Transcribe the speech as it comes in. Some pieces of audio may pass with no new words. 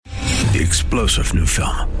The explosive new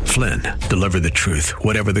film, Flynn, deliver the truth,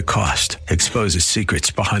 whatever the cost, exposes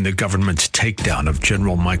secrets behind the government's takedown of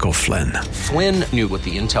General Michael Flynn. Flynn knew what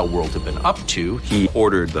the intel world had been up to. He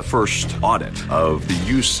ordered the first audit of the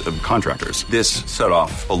use of contractors. This set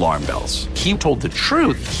off alarm bells. He told the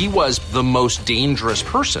truth. He was the most dangerous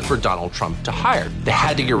person for Donald Trump to hire. They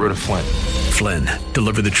had to get rid of Flynn. Flynn,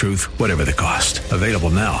 deliver the truth, whatever the cost. Available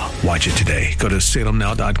now. Watch it today. Go to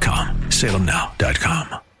salemnow.com.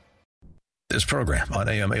 salemnow.com. This program on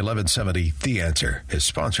AM 1170, The Answer, is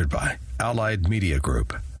sponsored by Allied Media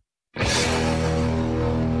Group.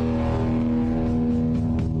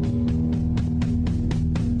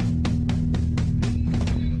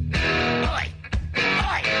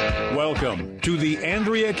 Welcome to the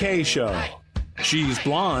Andrea Kaye Show. She's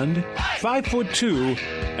blonde, 5'2",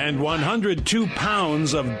 and 102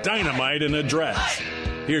 pounds of dynamite in a dress.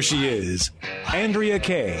 Here she is, Andrea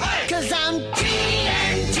Kaye. 'Cause I'm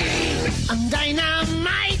TNT, I'm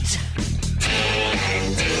dynamite.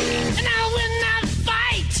 TNT, and I will not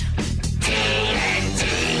fight. TNT,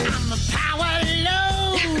 I'm a power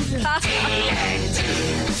load. TNT,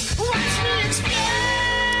 watch me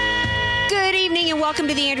explode. Good evening and welcome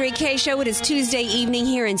to the Andrea Kaye Show. It is Tuesday evening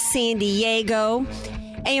here in San Diego.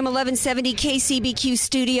 AM 1170 KCBQ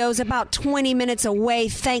studios, about 20 minutes away,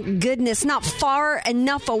 thank goodness. Not far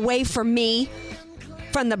enough away from me,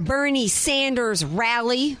 from the Bernie Sanders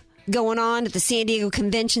rally going on at the San Diego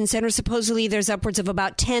Convention Center. Supposedly there's upwards of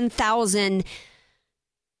about 10,000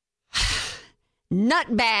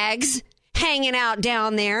 nutbags hanging out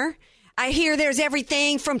down there. I hear there's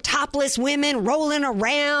everything from topless women rolling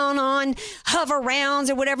around on hover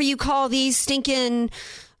rounds or whatever you call these stinking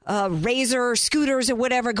razor scooters or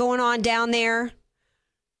whatever going on down there.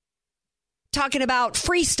 Talking about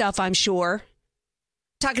free stuff, I'm sure.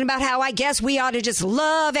 Talking about how I guess we ought to just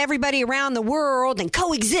love everybody around the world and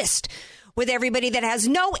coexist with everybody that has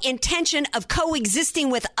no intention of coexisting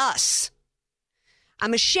with us.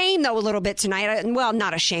 I'm ashamed, though, a little bit tonight. Well,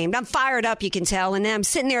 not ashamed. I'm fired up, you can tell. And then I'm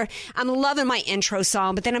sitting there, I'm loving my intro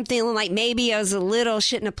song, but then I'm feeling like maybe I was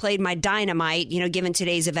shouldn't have played my dynamite, given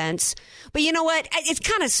today's events. But you know what? It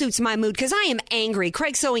kind of suits my mood because I am angry.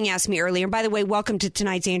 Craig Sewing asked me earlier. And by the way, welcome to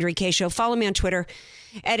tonight's Andrea Kaye Show. Follow me on Twitter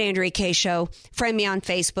at Andrea Kaye Show. Friend me on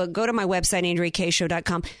Facebook. Go to my website,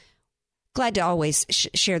 AndreaKayeShow.com. Glad to always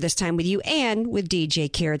share this time with you and with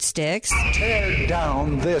DJ Carrot Sticks. Tear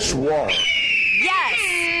down this wall.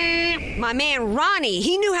 Yes! My man Ronnie,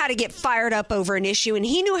 he knew how to get fired up over an issue, and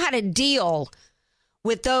he knew how to deal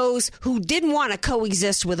with those who didn't want to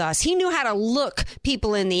coexist with us. He knew how to look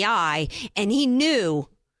people in the eye, and he knew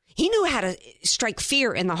how to strike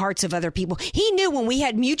fear in the hearts of other people. He knew when we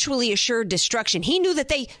had mutually assured destruction. He knew that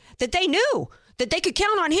they knew that they could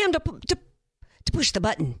count on him to push the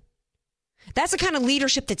button. That's the kind of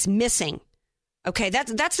leadership that's missing. Okay,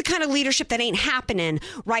 that's the kind of leadership that ain't happening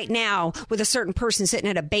right now with a certain person sitting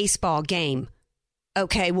at a baseball game.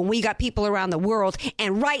 Okay, when we got people around the world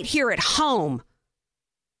and right here at home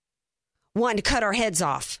wanting to cut our heads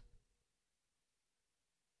off.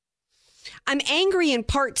 I'm angry in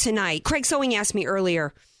part tonight. Craig Sewing asked me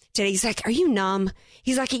earlier today, he's like, are you numb?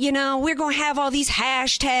 He's like, we're going to have all these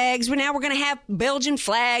hashtags. Now we're going to have Belgian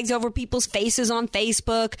flags over people's faces on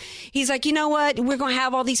Facebook. He's like, you know what? We're going to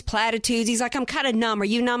have all these platitudes. He's like, I'm kind of numb. Are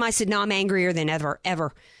you numb? I said, no, I'm angrier than ever.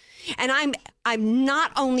 And I'm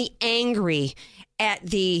not only angry at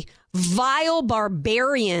the vile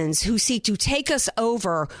barbarians who seek to take us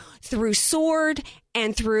over through sword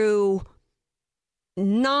and through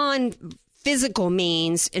non-physical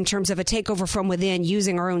means in terms of a takeover from within,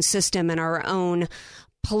 using our own system and our own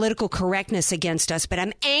political correctness against us. But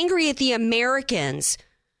I'm angry at the Americans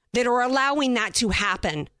that are allowing that to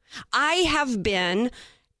happen. I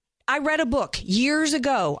read a book years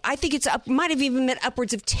ago. I think might have even been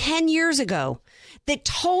upwards of 10 years ago that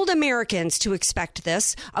told Americans to expect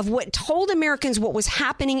this, told Americans what was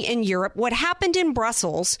happening in Europe. What happened in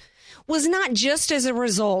Brussels was not just as a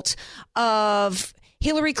result of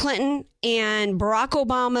Hillary Clinton and Barack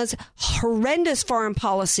Obama's horrendous foreign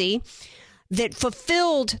policy that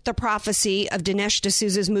fulfilled the prophecy of Dinesh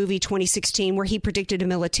D'Souza's movie 2016, where he predicted a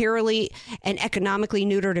militarily and economically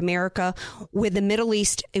neutered America with the Middle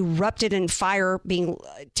East erupted in fire, being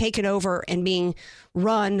taken over and being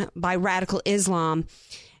run by radical Islam,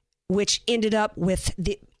 which ended up with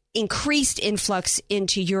the increased influx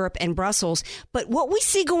into Europe and Brussels. But what we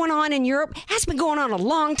see going on in Europe has been going on a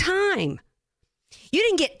long time. You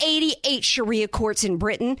didn't get 88 Sharia courts in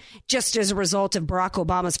Britain just as a result of Barack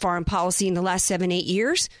Obama's foreign policy in the last 7-8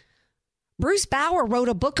 years. Bruce Bauer wrote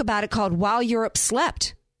a book about it called While Europe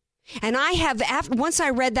Slept. And once I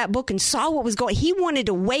read that book and saw what was going, he wanted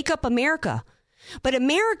to wake up America. But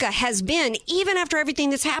America has been, even after everything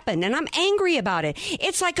that's happened, and I'm angry about it.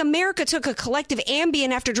 It's like America took a collective Ambien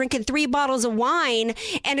after drinking 3 bottles of wine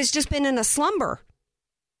and has just been in a slumber.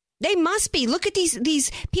 They must be. Look at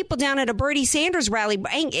these people down at a Bernie Sanders rally,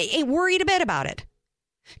 ain't worried a bit about it.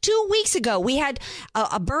 2 weeks ago, we had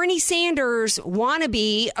a Bernie Sanders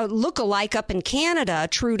wannabe lookalike up in Canada,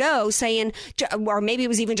 Trudeau, saying, or maybe it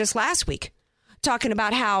was even just last week, talking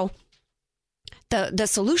about how the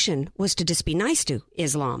solution was to just be nice to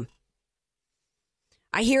Islam.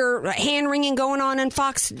 I hear hand-wringing going on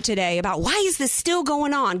Fox today about why is this still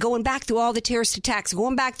going on, going back through all the terrorist attacks,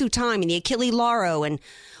 going back through time and the Achille Lauro and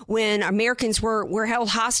when Americans were held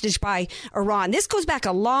hostage by Iran. This goes back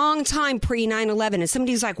a long time pre-9/11, and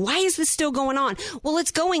somebody's like, why is this still going on? Well,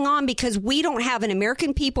 it's going on because we don't have an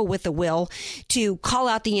American people with the will to call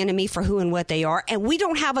out the enemy for who and what they are, and we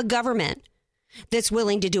don't have a government that's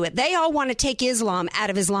willing to do it. They all want to take Islam out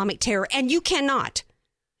of Islamic terror, and you cannot.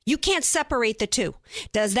 You can't separate the two.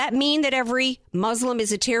 Does that mean that every Muslim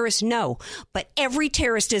is a terrorist? No. But every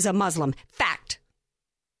terrorist is a Muslim. Fact.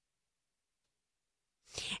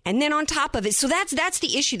 And then on top of it, so that's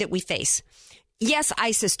the issue that we face. Yes,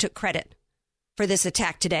 ISIS took credit for this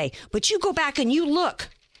attack today. But you go back and you look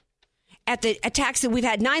at the attacks that we've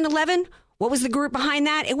had. 9/11, what was the group behind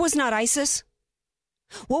that? It was not ISIS.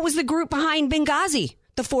 What was the group behind Benghazi,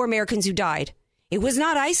 the 4 Americans who died? It was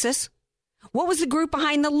not ISIS. What was the group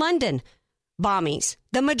behind the London bombings,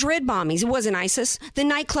 the Madrid bombings? It wasn't ISIS. The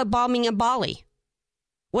nightclub bombing in Bali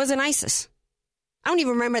wasn't ISIS. I don't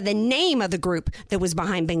even remember the name of the group that was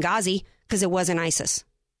behind Benghazi because it wasn't ISIS.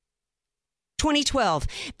 2012,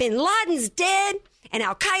 bin Laden's dead and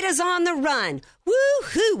Al-Qaeda's on the run.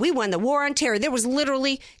 Woo-hoo, we won the war on terror. There was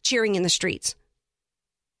literally cheering in the streets.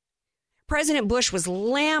 President Bush was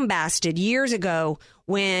lambasted years ago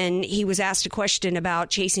when he was asked a question about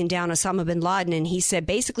chasing down Osama bin Laden, and he said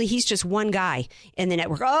basically he's just one guy in the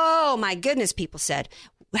network. Oh, my goodness, people said.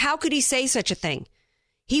 How could he say such a thing?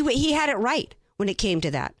 He had it right when it came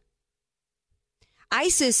to that.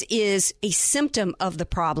 ISIS is a symptom of the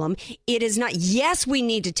problem. It is not. Yes, we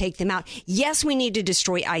need to take them out. Yes, we need to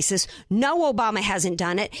destroy ISIS. No, Obama hasn't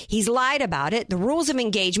done it. He's lied about it. The rules of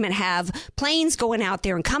engagement have planes going out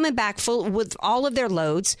there and coming back full with all of their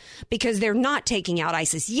loads because they're not taking out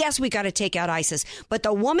ISIS. Yes, we got to take out ISIS. But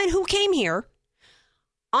the woman who came here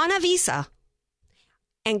on a visa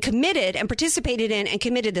and committed and participated in and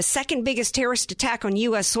committed the second biggest terrorist attack on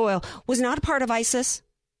U.S. soil was not a part of ISIS.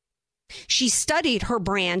 She studied her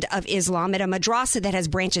brand of Islam at a madrasa that has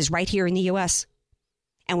branches right here in the U.S.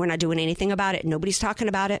 And we're not doing anything about it. Nobody's talking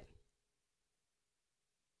about it.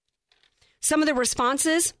 Some of the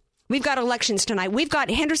responses, we've got elections tonight. We've got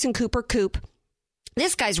Henderson Cooper, Coop.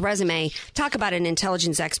 This guy's resume, talk about an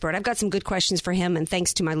intelligence expert. I've got some good questions for him, and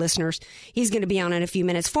thanks to my listeners. He's going to be on in a few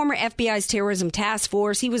minutes. Former FBI's terrorism task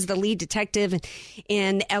force. He was the lead detective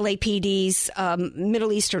in LAPD's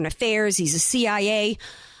Middle Eastern affairs. He's a CIA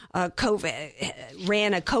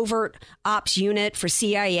ran a covert ops unit for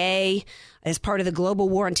CIA as part of the global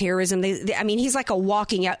war on terrorism. He's like a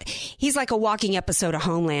walking episode of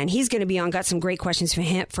Homeland. He's going to be on. Got some great questions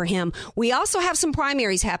for him. We also have some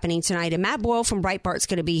primaries happening tonight, and Matt Boyle from Breitbart's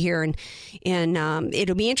going to be here, and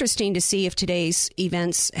it'll be interesting to see if today's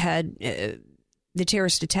events had the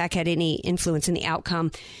terrorist attack had any influence in the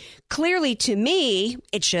outcome. Clearly, to me,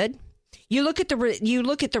 it should. You look at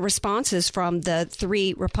the responses from the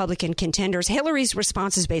 3 Republican contenders. Hillary's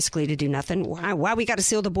response is basically to do nothing. Why we got to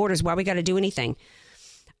seal the borders? Why we got to do anything?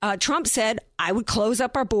 Trump said, I would close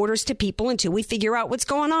up our borders to people until we figure out what's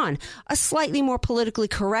going on. A slightly more politically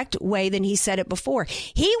correct way than he said it before.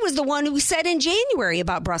 He was the one who said in January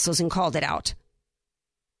about Brussels and called it out.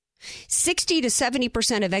 60 to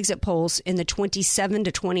 70% of exit polls in the 27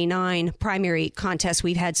 to 29 primary contests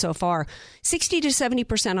we've had so far, 60 to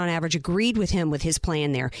 70% on average agreed with him with his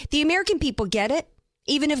plan there. The American people get it,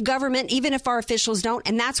 even if our officials don't,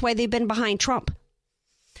 and that's why they've been behind Trump.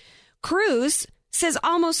 Cruz says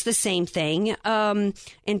almost the same thing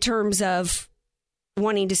in terms of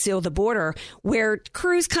wanting to seal the border. Where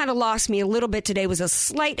Cruz kind of lost me a little bit today was a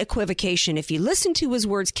slight equivocation. If you listen to his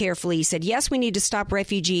words carefully, he said, yes, we need to stop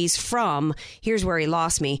refugees from, here's where he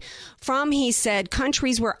lost me, from, he said,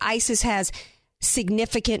 countries where ISIS has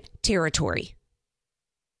significant territory.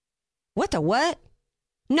 What the what?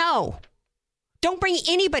 No. Don't bring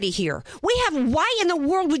anybody here. Why in the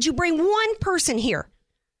world would you bring one person here?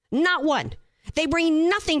 Not one. They bring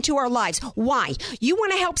nothing to our lives. Why? You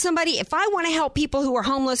want to help somebody? If I want to help people who are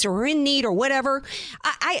homeless or are in need or whatever,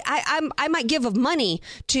 I might give of money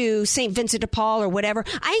to St. Vincent de Paul or whatever.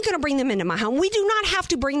 I ain't going to bring them into my home. We do not have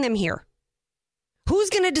to bring them here. Who's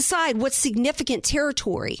going to decide what significant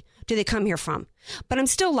territory do they come here from? But I'm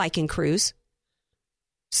still liking Cruz.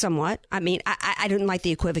 Somewhat. I mean, I didn't like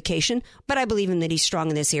the equivocation, but I believe him that he's strong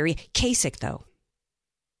in this area. Kasich, though.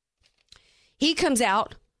 He comes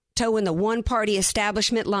out towing the one-party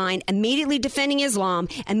establishment line, immediately defending Islam,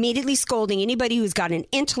 immediately scolding anybody who's got an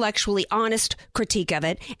intellectually honest critique of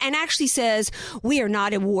it, and actually says, we are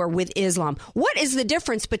not at war with Islam. What is the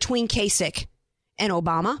difference between Kasich and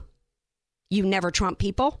Obama? You never Trump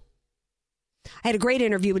people. I had a great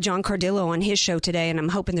interview with John Cardillo on his show today, and I'm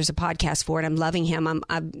hoping there's a podcast for it. I'm loving him.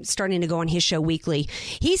 I'm starting to go on his show weekly.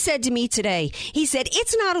 He said to me today, he said,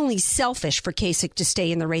 it's not only selfish for Kasich to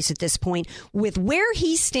stay in the race at this point. With where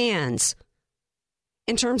he stands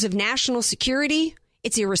in terms of national security,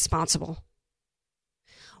 it's irresponsible.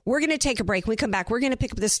 We're going to take a break. When we come back, we're going to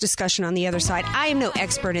pick up this discussion on the other side. I am no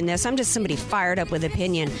expert in this. I'm just somebody fired up with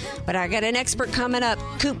opinion. But I got an expert coming up.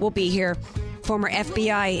 Coop will be here. Former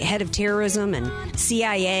FBI head of terrorism and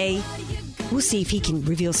CIA. We'll see if he can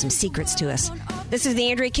reveal some secrets to us. This is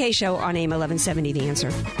the Andrea Kaye Show on AM 1170, The Answer.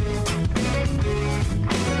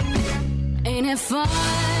 Ain't it fun?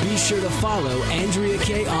 Be sure to follow Andrea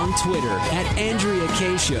Kaye on Twitter at Andrea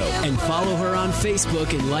Kaye Show and follow her on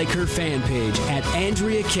Facebook and like her fan page at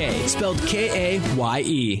Andrea Kaye, spelled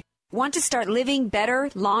Kaye. Want to start living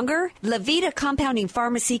better, longer? Levita Compounding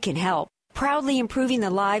Pharmacy can help. Proudly improving the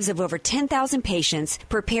lives of over 10,000 patients,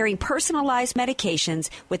 preparing personalized medications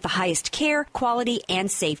with the highest care, quality, and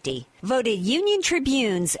safety. Voted Union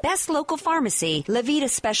Tribune's best local pharmacy, Levita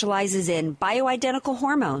specializes in bioidentical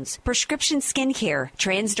hormones, prescription skincare,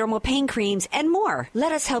 transdermal pain creams, and more.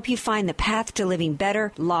 Let us help you find the path to living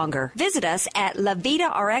better, longer. Visit us at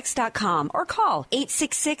LevitaRx.com or call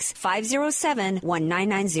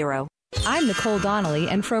 866-507-1990. I'm Nicole Donnelly,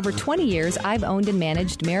 and for over 20 years, I've owned and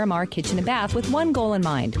managed Miramar Kitchen and Bath with one goal in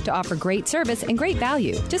mind, to offer great service and great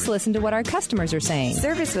value. Just listen to what our customers are saying.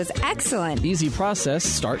 Service was excellent. Easy process,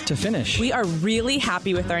 start to finish. We are really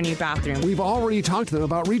happy with our new bathroom. We've already talked to them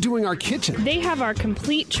about redoing our kitchen. They have our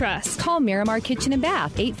complete trust. Call Miramar Kitchen and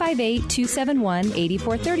Bath,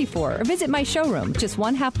 858-271-8434, or visit my showroom, just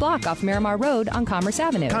one half block off Miramar Road on Commerce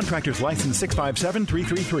Avenue. Contractors license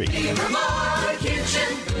 657-333. Miramar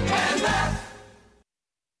Kitchen and Bath.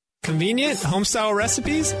 Convenient, home-style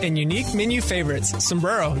recipes, and unique menu favorites.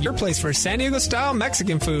 Sombrero, your place for San Diego-style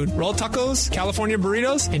Mexican food. Roll tacos, California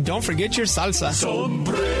burritos, and don't forget your salsa.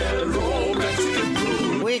 Sombrero Mexican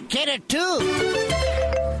food. We get it, too.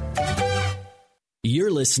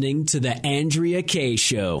 You're listening to The Andrea Kaye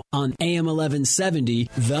Show on AM 1170,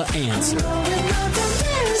 The Answer.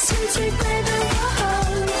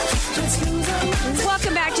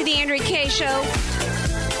 Welcome back to The Andrea Kaye Show.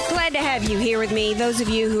 Glad to have you here with me. Those of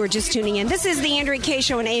you who are just tuning in, this is the Andrea Kaye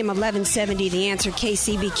Show on AM 1170, The Answer,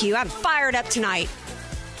 KCBQ. I'm fired up tonight.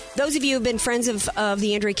 Those of you who have been friends of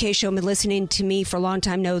the Andrea Kaye Show and been listening to me for a long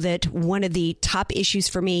time know that one of the top issues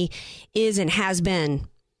for me is and has been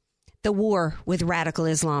the war with radical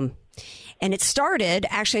Islam. And I started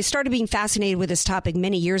being fascinated with this topic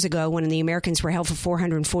many years ago when the Americans were held for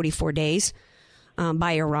 444 days.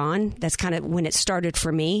 By Iran. That's kind of when it started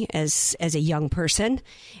for me as a young person.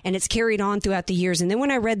 And it's carried on throughout the years. And then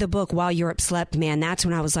when I read the book, While Europe Slept, man, that's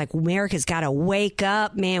when I was like, America's got to wake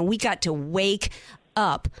up, man. We got to wake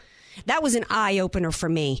up. That was an eye-opener for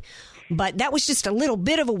me. But that was just a little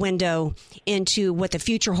bit of a window into what the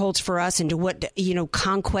future holds for us and to what,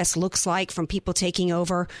 conquest looks like from people taking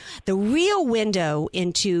over. The real window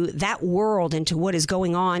into that world, into what is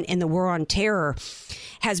going on in the war on terror,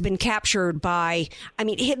 has been captured by,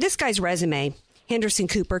 this guy's resume, Henderson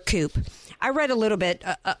Cooper, Coop. I read a little bit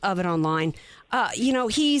of it online.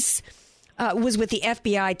 He's was with the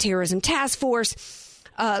FBI Terrorism Task Force.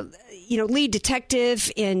 Lead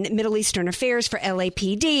detective in Middle Eastern affairs for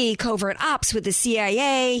LAPD, covert ops with the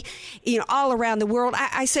CIA, all around the world.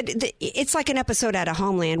 I said, it's like an episode out of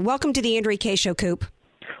Homeland. Welcome to the Andrea Kaye Show, Coop.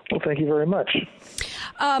 Well, thank you very much.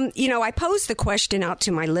 I posed the question out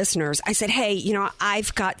to my listeners. I said, hey,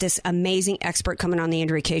 I've got this amazing expert coming on the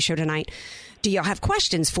Andrea Kaye Show tonight. Do y'all have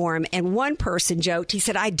questions for him? And one person joked, he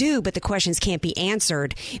said, I do, but the questions can't be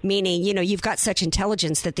answered. Meaning, you've got such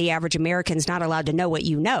intelligence that the average American's not allowed to know what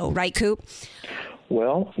you know. Right, Coop?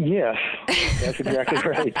 Well, yes, that's exactly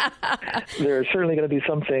right. There are certainly going to be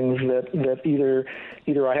some things that either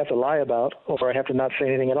I have to lie about or I have to not say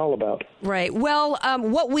anything at all about. Right. Well,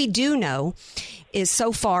 what we do know is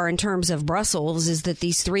so far in terms of Brussels is that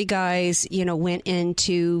these three guys, went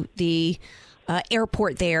into the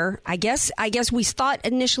airport there. I guess we thought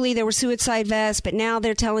initially they were suicide vests, but now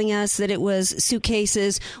they're telling us that it was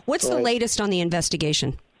suitcases. What's the latest on the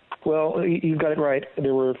investigation? Well, you've got it right.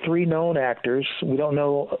 There were three known actors. We don't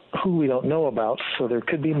know who we don't know about, so there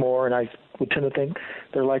could be more, and I would tend to think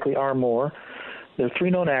there likely are more. There are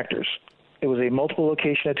three known actors. It was a multiple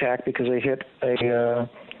location attack because they hit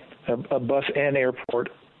a bus and airport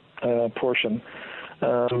portion,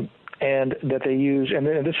 and that they use, and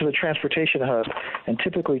this is a transportation hub, and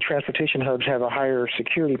typically transportation hubs have a higher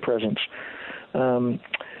security presence.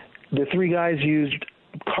 The three guys used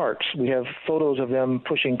carts. We have photos of them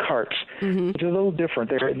pushing carts. It's a little different.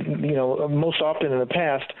 They're, most often in the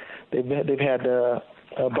past, they've had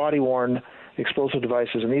body-worn explosive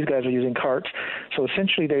devices, and these guys are using carts. So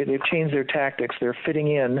essentially, they've changed their tactics. They're fitting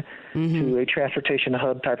in to a transportation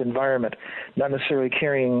hub type environment, not necessarily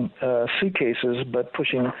carrying suitcases, but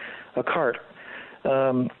pushing a cart.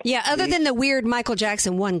 Other than the weird Michael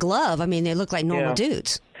Jackson one glove, I mean, they look like normal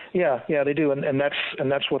dudes. Yeah, they do, and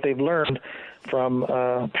that's what they've learned from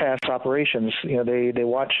past operations. They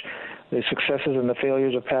watch the successes and the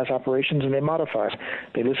failures of past operations, and they modify.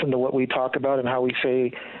 They listen to what we talk about and how we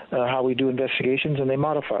say how we do investigations, and they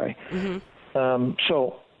modify.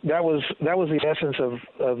 So that was the essence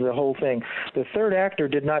of the whole thing. The third actor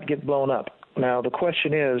did not get blown up. Now the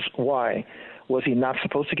question is why? Was he not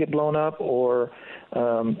supposed to get blown up, or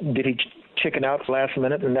did he chicken out last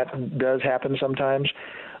minute? And that does happen sometimes.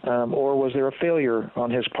 Or was there a failure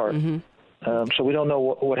on his part? So we don't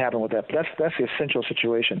know what happened with that. But that's the essential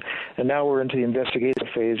situation. And now we're into the investigative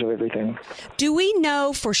phase of everything. Do we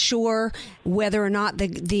know for sure whether or not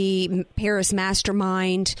the Paris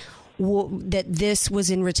mastermind, that this was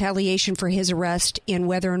in retaliation for his arrest, and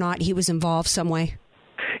whether or not he was involved some way?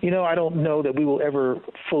 I don't know that we will ever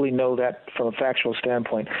fully know that from a factual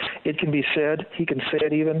standpoint. It can be said, he can say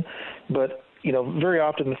it even, but very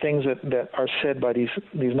often the things that are said by these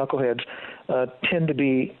knuckleheads tend to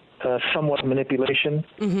be somewhat manipulation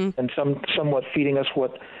and somewhat feeding us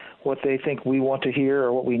what they think we want to hear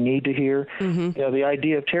or what we need to hear. The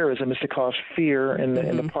idea of terrorism is to cause fear in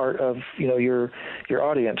the part of your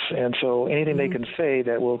audience, and so anything they can say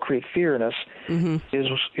that will create fear in us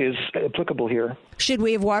is applicable here. Should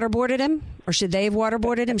we have waterboarded him, or should they have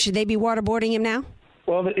waterboarded him? Should they be waterboarding him now?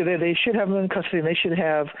 Well, they should have him in custody, and they should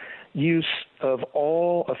have use of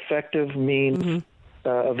all effective means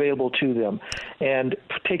available to them. And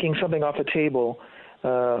taking something off the table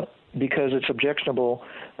because it's objectionable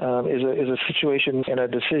is a situation and a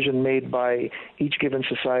decision made by each given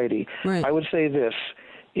society. Right. I would say this: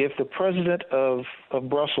 if the president of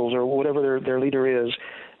Brussels, or whatever their leader is,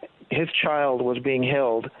 his child was being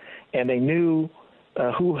held, and they knew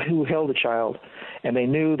who held the child, and they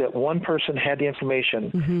knew that one person had the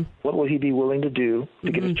information, what would he be willing to do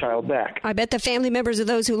to get his child back? I bet the family members of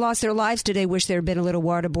those who lost their lives today wish there had been a little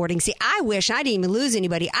waterboarding. See, I wish I didn't even lose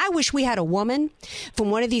anybody. I wish we had a woman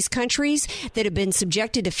from one of these countries that had been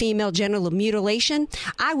subjected to female genital mutilation.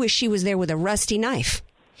 I wish she was there with a rusty knife,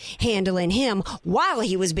 handling him while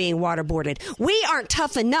he was being waterboarded. We aren't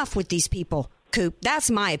tough enough with these people, Coop. That's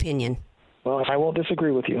my opinion. Well, I won't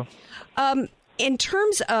disagree with you. In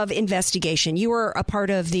terms of investigation, you were a part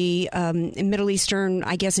of the Middle Eastern,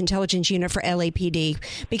 intelligence unit for LAPD,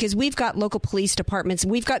 because we've got local police departments.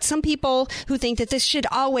 We've got some people who think that this should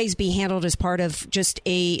always be handled as part of just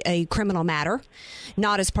a criminal matter,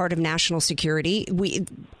 not as part of national security.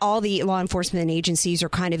 All the law enforcement agencies are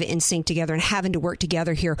kind of in sync together and having to work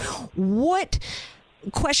together here.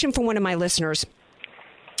 Question for one of my listeners.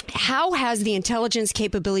 How has the intelligence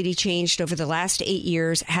capability changed over the last 8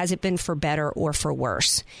 years? Has it been for better or for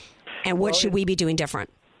worse? And what should we be doing different?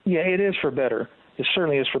 Yeah, it is for better. It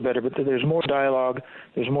certainly is for better. But there's more dialogue,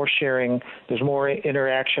 there's more sharing, there's more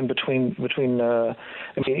interaction between.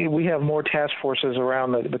 We have more task forces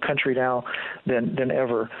around the country now than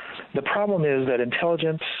ever. The problem is that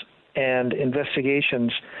intelligence and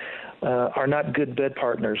investigations are not good bed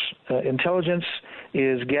partners. Intelligence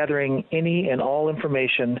is gathering any and all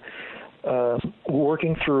information,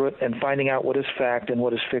 working through it, and finding out what is fact and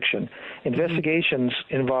what is fiction. Investigations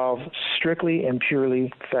involve strictly and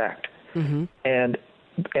purely fact, and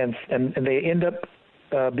they end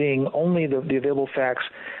up being only the available facts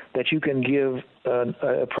that you can give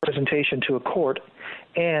a presentation to a court,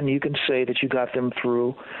 and you can say that you got them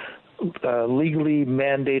through legally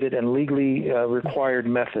mandated and legally required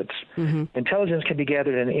methods. Intelligence can be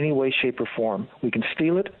gathered in any way, shape, or form. We can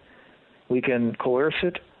steal it. We can coerce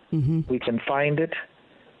it. We can find it.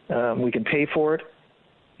 We can pay for it.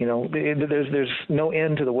 There's no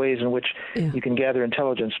end to the ways in which you can gather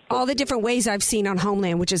intelligence. All the different ways I've seen on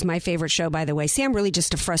Homeland, which is my favorite show, by the way. See, I'm really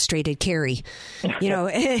just a frustrated Carrie,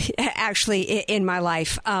 actually, in my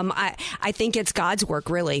life. I think it's God's work,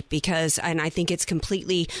 really, and I think it's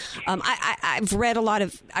completely, I've read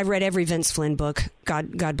every Vince Flynn book.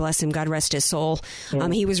 God bless him. God rest his soul.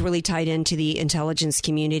 He was really tied into the intelligence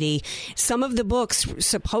community. Some of the books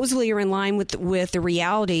supposedly are in line with the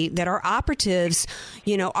reality that our operatives,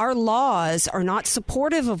 our laws are not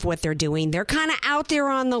supportive of what they're doing. They're kind of out there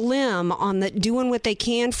on the limb, doing what they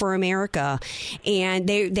can for America, and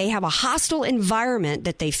they have a hostile environment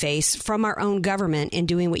that they face from our own government in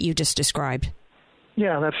doing what you just described.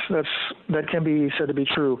 Yeah, that can be said to be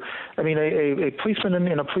true. I mean, a policeman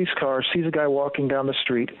in a police car sees a guy walking down the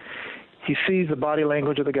street. He sees the body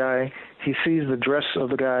language of the guy. He sees the dress of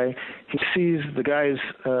the guy. He sees the guy's,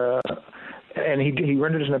 and he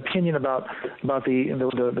renders an opinion about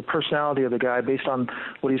the personality of the guy based on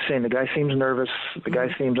what he's saying. The guy seems nervous. The guy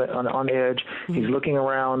seems on edge. He's looking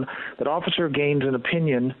around. That officer gains an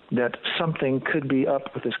opinion that something could be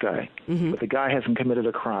up with this guy, but the guy hasn't committed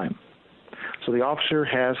a crime. So the officer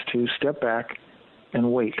has to step back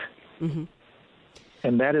and wait.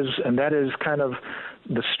 And that is kind of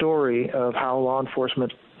the story of how law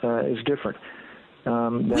enforcement is different.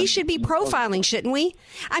 We should be profiling, shouldn't we?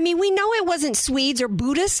 I mean, we know it wasn't Swedes or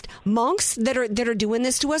Buddhist monks that are doing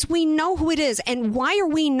this to us. We know who it is, and why are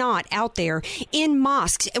we not out there in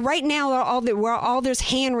mosques right now? All this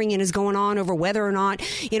hand wringing is going on over whether or not,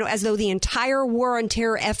 as though the entire war on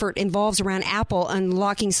terror effort involves around Apple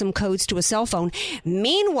unlocking some codes to a cell phone.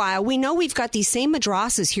 Meanwhile, we know we've got these same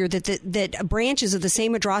madrasas here that branches of the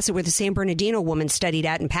same madrasa where the San Bernardino woman studied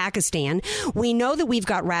at in Pakistan. We know that we've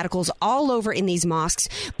got radicals all over in these mosques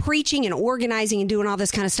preaching and organizing and doing all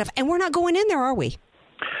this kind of stuff, and we're not going in there, are we?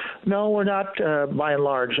 No, we're not. By and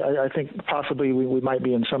large, I think possibly we might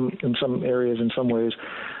be in some areas in some ways,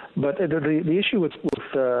 but the issue with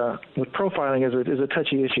profiling is a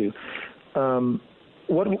touchy issue.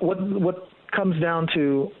 What comes down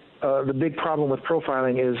to the big problem with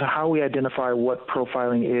profiling is how we identify what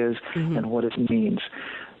profiling is and what it means.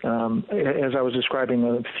 As I was describing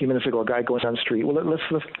a few minutes ago, a guy going down the street. Well,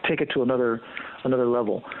 let's take it to another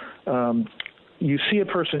level. You see a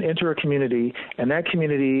person enter a community, and that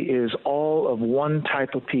community is all of one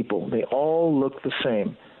type of people. They all look the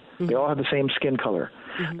same. They all have the same skin color.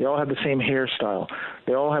 They all have the same hairstyle.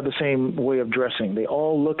 They all have the same way of dressing. They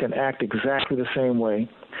all look and act exactly the same way.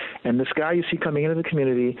 And this guy you see coming into the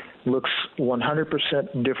community looks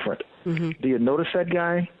 100% different. Do you notice that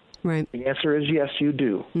guy? Right. The answer is yes, you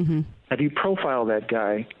do. Have you profiled that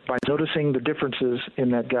guy by noticing the differences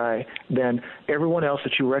in that guy than everyone else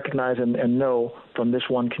that you recognize and know from this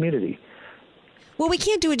one community? Well, we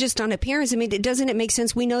can't do it just on appearance. I mean, doesn't it make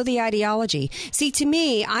sense? We know the ideology. See, to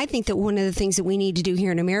me, I think that one of the things that we need to do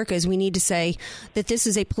here in America is we need to say that this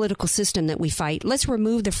is a political system that we fight. Let's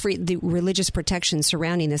remove the religious protection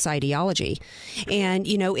surrounding this ideology. And,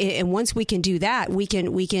 and once we can do that, we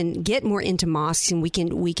can get more into mosques, and we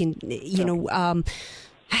can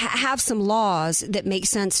have some laws that make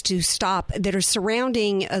sense to that are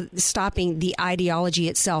surrounding stopping the ideology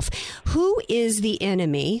itself. Who is the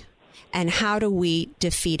enemy? And how do we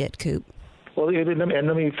defeat it, Coop? Well, let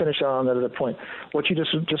me finish on that other point. What you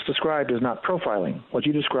just described is not profiling. What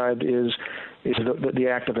you described is the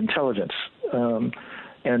act of intelligence.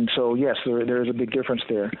 And so, yes, there is a big difference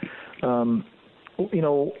there. The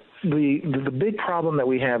big problem that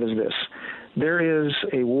we have is this. There is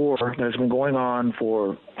a war that has been going on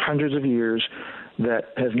for hundreds of years that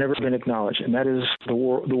has never been acknowledged, and that is the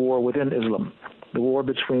war within Islam, the war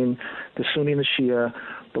between the Sunni and the Shia,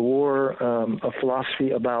 the war of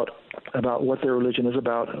philosophy about what their religion is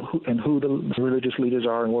about and who the religious leaders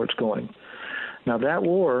are and where it's going. Now, that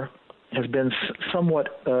war has been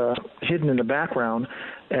somewhat hidden in the background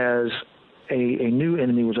as a new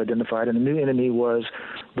enemy was identified, and the new enemy was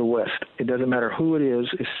the West. It doesn't matter who it is,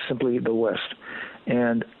 it's simply the West.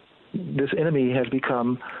 And this enemy has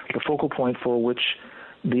become the focal point for which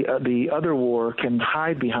the other war can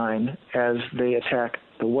hide behind as they attack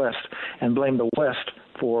the West and blame the West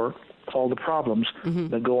for all the problems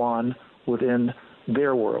that go on within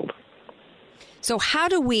their world. So how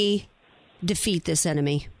do we defeat this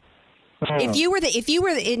enemy? If you were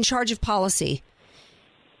in charge of policy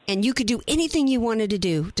and you could do anything you wanted to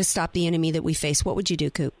do to stop the enemy that we face, what would you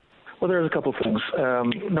do, Coop? Well, there's a couple of things.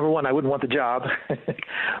 Number one, I wouldn't want the job.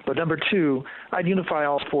 But number two, I'd unify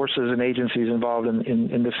all forces and agencies involved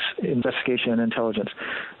in this investigation and intelligence.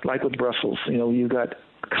 Like with Brussels, you've got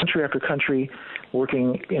country after country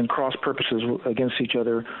working in cross purposes against each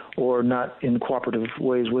other or not in cooperative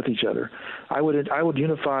ways with each other. I would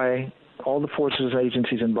unify all the forces and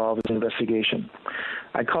agencies involved in the investigation.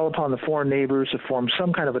 I'd call upon the foreign neighbors to form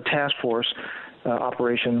some kind of a task force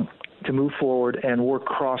operation to move forward and work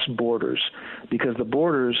cross borders, because the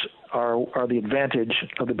borders are the advantage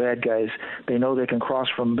of the bad guys. They know they can cross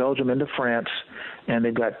from Belgium into France, and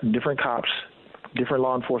they've got different cops, different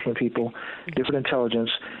law enforcement people, different intelligence,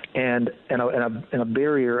 and a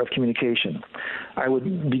barrier of communication. I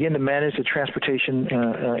would begin to manage the transportation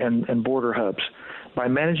and border hubs. By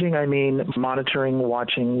managing, I mean monitoring,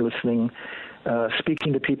 watching, listening,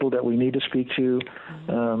 speaking to people that we need to speak to,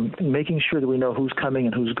 making sure that we know who's coming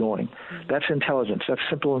and who's going. That's intelligence. That's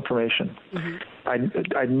simple information.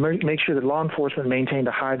 I'd make sure that law enforcement maintained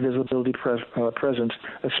a high visibility presence,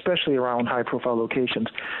 especially around high-profile locations,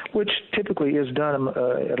 which typically is done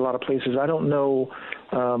at a lot of places. I don't know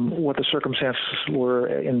what the circumstances were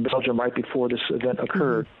in Belgium right before this event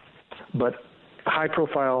occurred, but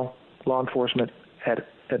high-profile law enforcement at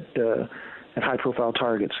high-profile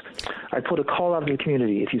targets. I put a call out to the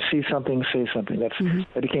community. If you see something, say something.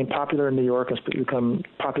 That became popular in New York and it's become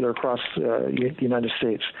popular across the United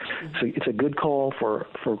States. So it's a good call for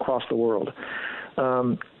across the world.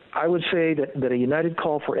 I would say that a united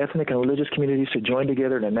call for ethnic and religious communities to join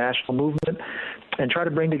together in a national movement and try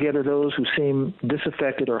to bring together those who seem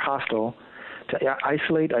disaffected or hostile to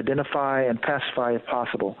isolate, identify, and pacify if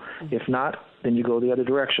possible. If not, then you go the other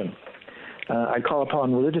direction. I call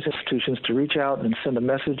upon religious institutions to reach out and send a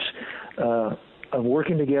message of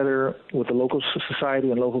working together with the local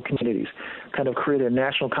society and local communities, kind of create a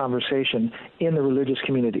national conversation in the religious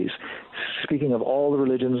communities, speaking of all the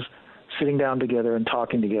religions, sitting down together and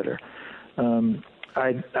talking together.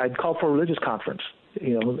 I'd call for a religious conference.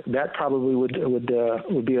 That probably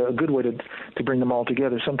would be a good way to bring them all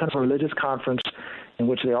together, some kind of a religious conference in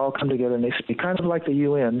which they all come together and they speak, kind of like the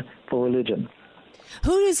UN for religion.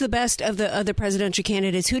 Who is the best of the other presidential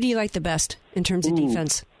candidates? Who do you like the best in terms of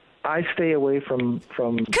defense? I stay away from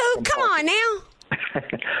Coop, come on now.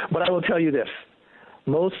 But I will tell you this.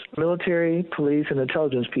 Most military, police, and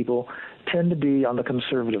intelligence people tend to be on the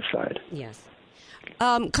conservative side. Yes.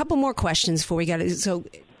 Couple more questions before we get it. So,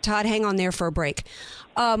 Todd, hang on there for a break.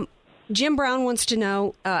 Jim Brown wants to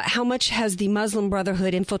know, how much has the Muslim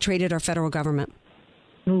Brotherhood infiltrated our federal government?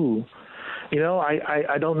 Ooh.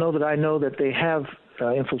 I don't know that I know that they have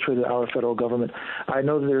infiltrated our federal government. I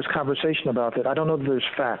know that there's conversation about that. I don't know that there's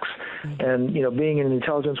facts. And, being in the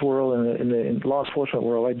intelligence world and in the law enforcement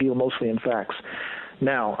world, I deal mostly in facts.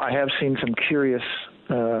 Now, I have seen some curious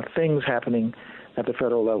things happening at the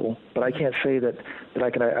federal level, but I can't say that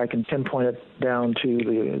I can pinpoint it down to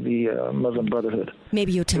the Muslim Brotherhood.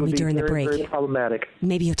 Maybe you'll tell me during the break. Very problematic.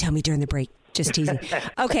 Maybe you'll tell me during the break. Just teasing.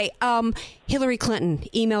 Okay. Hillary Clinton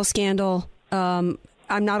email scandal. I'm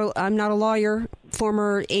not a lawyer.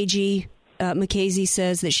 Former AG Mukasey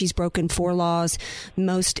says that she's broken 4 laws,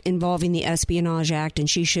 most involving the Espionage Act, and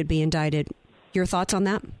she should be indicted. Your thoughts on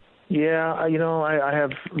that? Yeah, I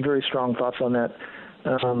have very strong thoughts on that.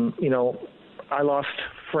 I lost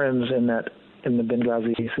friends in the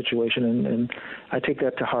Benghazi situation, and I take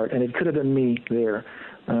that to heart. And it could have been me there.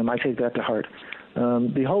 I take that to heart.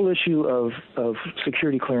 The whole issue of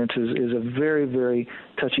security clearances is a very, very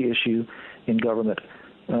touchy issue in government.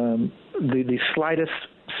 The slightest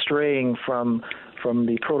straying from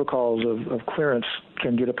the protocols of clearance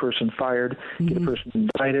can get a person fired, get a person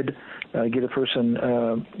indicted, get a person,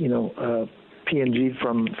 P&G'd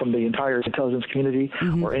from the entire intelligence community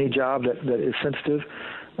or any job that is sensitive.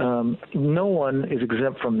 No one is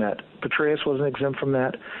exempt from that. Petraeus wasn't exempt from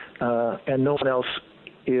that, and no one else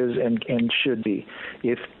is and should be.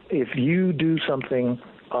 If you do something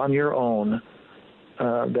on your own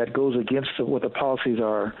that goes against what the policies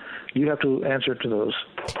are, you have to answer to those.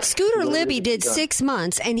 Scooter Libby did 6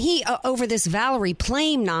 months, and he over this Valerie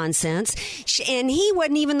Plame nonsense, and he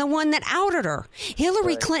wasn't even the one that outed her.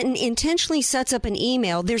 Hillary Clinton intentionally sets up an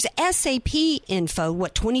email. There's SAP info,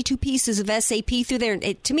 22 pieces of SAP through there.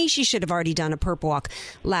 To me, she should have already done a perp walk.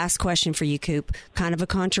 Last question for you, Coop. Kind of a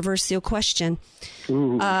controversial question.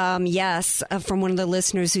 Yes, from one of the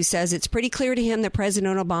listeners who says it's pretty clear to him that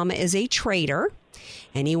President Obama is a traitor.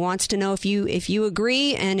 And he wants to know if you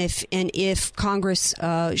agree and if Congress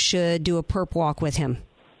should do a perp walk with him.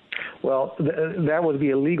 Well, that would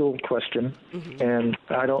be a legal question, and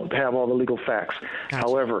I don't have all the legal facts. Gotcha.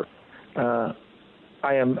 However, I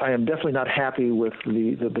am definitely not happy with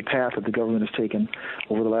the path that the government has taken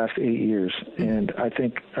over the last 8 years, and I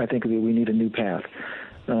think that we need a new path.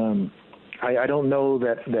 I don't know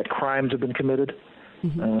that crimes have been committed.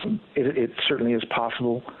 It certainly is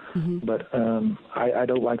possible, but I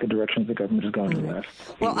don't like the direction the government has gone in the last.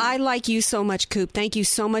 Well, I like you so much, Coop. Thank you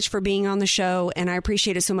so much for being on the show, and I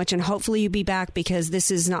appreciate it so much. And hopefully you'll be back, because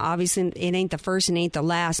this is not, obviously, it ain't the first and ain't the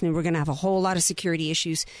last, and we're going to have a whole lot of security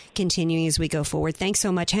issues continuing as we go forward. Thanks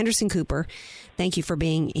so much, Henderson Cooper. Thank you for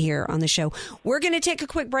being here on the show. We're going to take a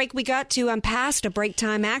quick break. We got to past a break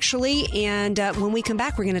time, actually, and when we come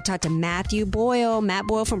back, we're going to talk to Matthew Boyle. Matt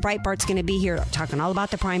Boyle from Breitbart's going to be here talking all about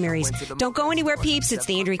the primaries. Don't go anywhere, peeps. It's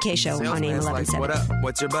the Andrea Kaye Show on AM 1170. What up?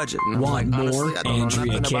 What's your budget? Want more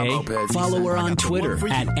Andrea Kaye? Follow her on Twitter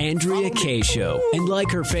at Andrea Kaye Show and like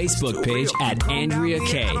her Facebook page at Andrea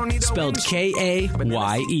Kaye, spelled Kaye.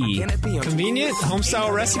 Convenient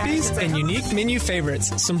home-style recipes and unique menu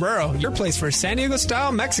favorites. Sombrero, your place for San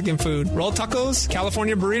Diego-style Mexican food. Roll tacos,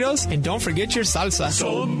 California burritos, and don't forget your salsa.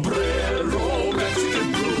 Sombrero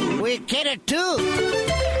Mexican food. We get it too.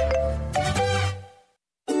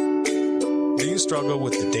 Do you struggle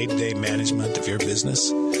with the day-to-day management of your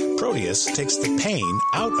business? Proteus takes the pain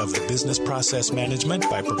out of the business process management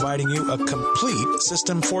by providing you a complete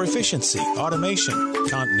system for efficiency, automation,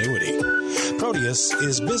 continuity. Proteus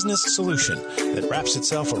is business solution that wraps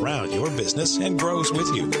itself around your business and grows with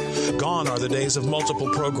you. Gone are the days of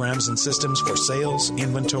multiple programs and systems for sales,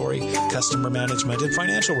 inventory, customer management, and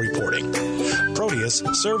financial reporting. Proteus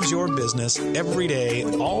serves your business every day,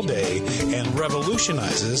 all day, and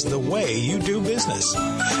revolutionizes the way you do business.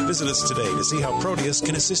 Visit us today to see how Proteus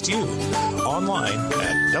can assist you online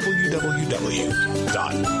at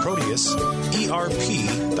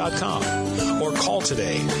www.proteuserp.com or call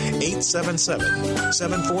today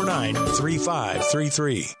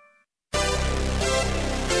 877-749-3533.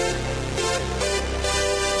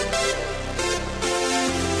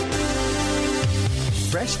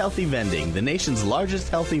 Fresh Healthy Vending, the nation's largest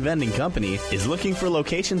healthy vending company, is looking for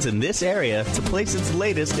locations in this area to place its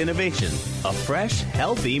latest innovation, a fresh,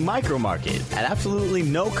 healthy micro market at absolutely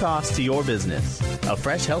no cost to your business. A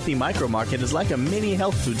fresh, healthy micro market is like a mini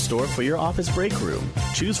health food store for your office break room.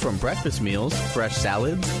 Choose from breakfast meals, fresh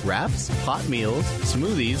salads, wraps, hot meals,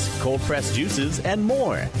 smoothies, cold-pressed juices, and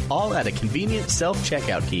more, all at a convenient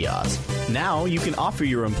self-checkout kiosk. Now you can offer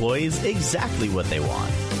your employees exactly what they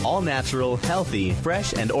want. All natural, healthy,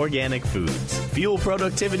 fresh, and organic foods. Fuel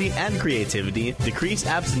productivity and creativity, decrease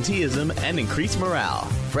absenteeism, and increase morale.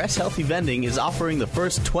 Fresh Healthy Vending is offering the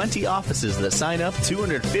first 20 offices that sign up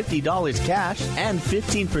 $250 cash and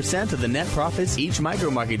 15% of the net profits each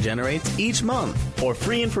micromarket generates each month. For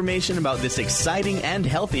free information about this exciting and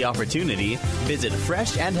healthy opportunity, visit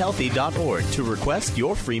freshandhealthy.org to request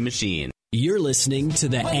your free machine. You're listening to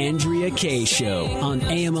The Andrea Kaye Show on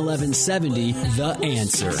AM 1170, The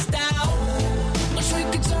Answer.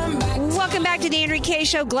 Welcome back to The Andrea Kaye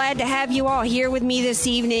Show. Glad to have you all here with me this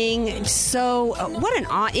evening. So, what an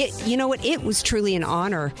honor. You know what? It was truly an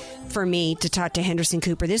honor for me to talk to Henderson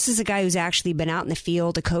Cooper. This is a guy who's actually been out in the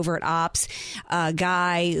field, a covert ops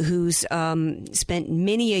guy who's spent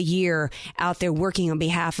many a year out there working on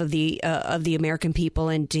behalf of the American people,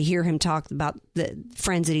 and to hear him talk about the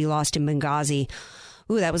friends that he lost in Benghazi.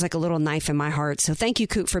 Ooh, that was like a little knife in my heart. So thank you,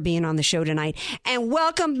 Coop, for being on the show tonight. And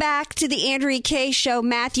welcome back to the Andrea Kaye Show.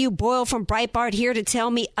 Matthew Boyle from Breitbart here to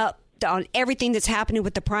tell me up on everything that's happening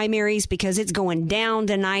with the primaries, because it's going down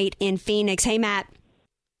tonight in Phoenix. Hey, Matt.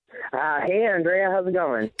 Hey, Andrea, how's it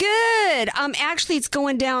going? Good. Actually, it's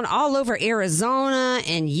going down all over Arizona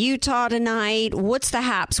and Utah tonight. What's the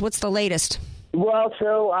haps? What's the latest? Well,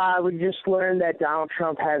 so we just learned that Donald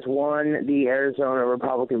Trump has won the Arizona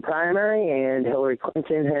Republican primary, and Hillary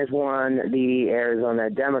Clinton has won the Arizona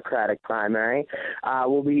Democratic primary.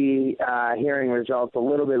 We'll be hearing results a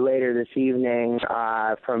little bit later this evening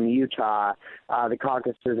from Utah. The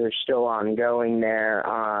caucuses are still ongoing there.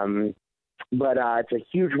 But it's a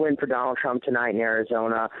huge win for Donald Trump tonight in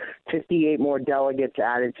Arizona. 58 more delegates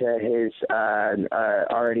added to his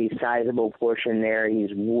already sizable portion there. He's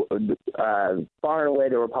far and away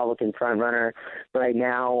the Republican frontrunner right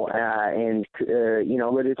now.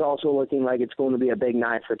 But it's also looking like it's going to be a big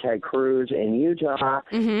night for Ted Cruz in Utah.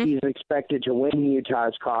 Mm-hmm. He's expected to win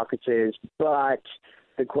Utah's caucuses, but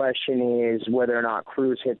the question is whether or not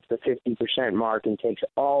Cruz hits the 50% mark and takes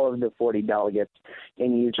all of the 40 delegates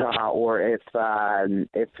in Utah, or if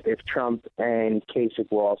Trump and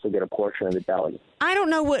Kasich will also get a portion of the delegates. I don't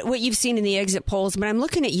know what you've seen in the exit polls, but I'm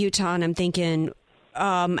looking at Utah and I'm thinking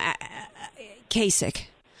Kasich.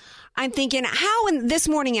 I'm thinking, how this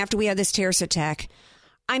morning after we had this terrorist attack,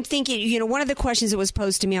 I'm thinking, one of the questions that was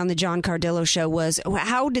posed to me on the John Cardillo show was,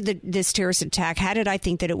 how did this terrorist attack, how did I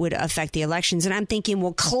think that it would affect the elections? And I'm thinking,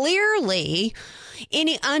 well, clearly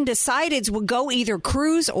any undecideds would go either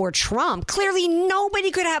Cruz or Trump. Clearly nobody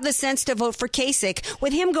could have the sense to vote for Kasich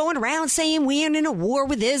with him going around saying we are in a war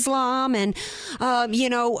with Islam and,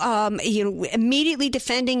 immediately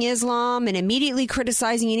defending Islam and immediately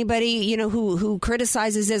criticizing anybody, who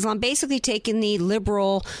criticizes Islam, basically taking the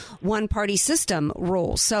liberal one-party system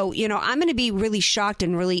role. So, I'm going to be really shocked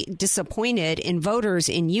and really disappointed in voters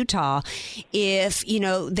in Utah if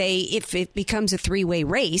it becomes a three-way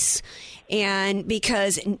race. And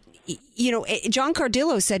because, John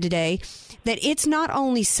Cardillo said today that it's not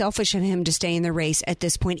only selfish of him to stay in the race at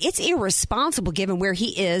this point, it's irresponsible given where he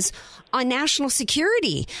is on national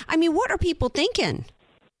security. I mean, what are people thinking?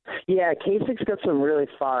 Yeah, Kasich's got some really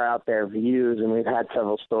far out there views, and we've had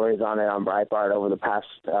several stories on it on Breitbart over the past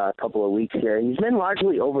couple of weeks here. He's been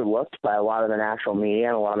largely overlooked by a lot of the national media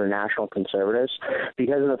and a lot of the national conservatives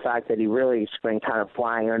because of the fact that he really has been kind of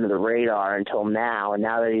flying under the radar until now, and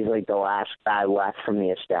now that he's like the last guy left from the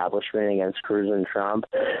establishment against Cruz and Trump,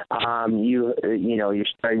 you're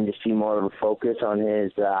starting to see more of a focus on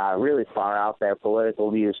his really far out there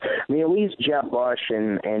political views. I mean, at least Jeb Bush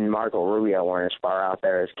and Marco Rubio weren't as far out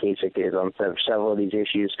there as Kasich is on several of these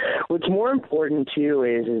issues. What's more important, too,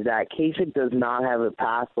 is that Kasich does not have a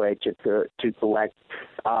pathway to collect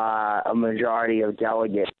a majority of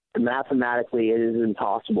delegates. Mathematically, it is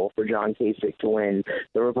impossible for John Kasich to win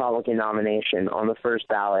the Republican nomination on the first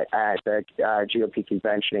ballot at the GOP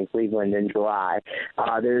convention in Cleveland in July.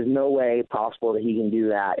 There's no way possible that he can do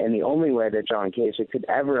that, and the only way that John Kasich could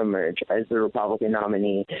ever emerge as the Republican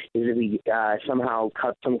nominee is if he somehow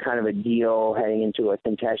cut some kind of a deal heading into a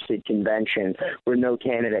contested convention where no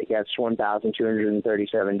candidate gets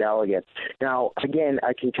 1,237 delegates. Now, again,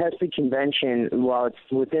 a contested convention, while it's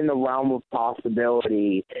within the realm of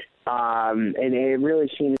possibility, and it really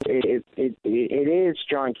seems it is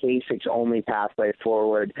John Kasich's only pathway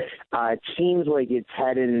forward. It seems like it's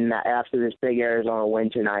headed after this big Arizona win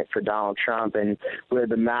tonight for Donald Trump, and where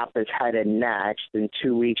the map is headed next. In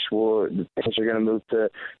 2 weeks, things are going to move to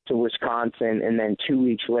Wisconsin, and then 2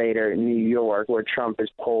 weeks later, New York, where Trump is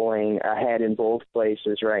polling ahead in both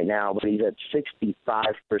places right now, but he's at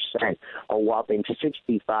 65%, a whopping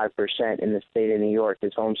 65% in the state of New York,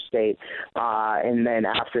 his home state, and then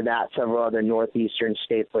after that, several other northeastern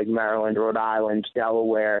states like Maryland, Rhode Island,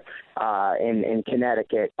 Delaware, and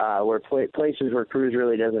Connecticut, where places where Cruz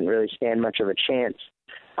really doesn't really stand much of a chance.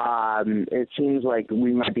 It seems like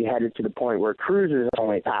we might be headed to the point where Cruz's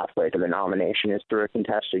only pathway to the nomination is through a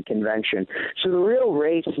contested convention. So the real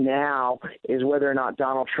race now is whether or not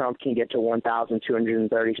Donald Trump can get to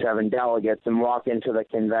 1,237 delegates and walk into the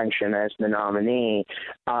convention as the nominee.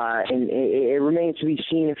 And it remains to be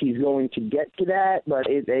seen if he's going to get to that, but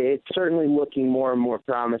it's certainly looking more and more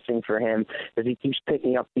promising for him as he keeps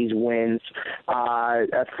picking up these wins.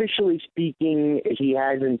 Officially speaking, he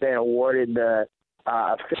hasn't been awarded the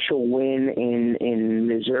official win in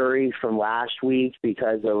Missouri from last week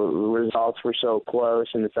because the results were so close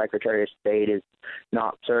and the Secretary of State is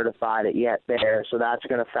not certified it yet there, so that's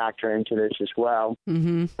going to factor into this as well.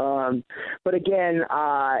 Mm-hmm. But again,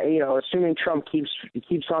 assuming Trump keeps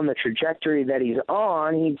on the trajectory that he's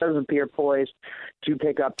on, he does appear poised to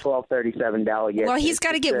pick up 1,237 delegates. Well, he's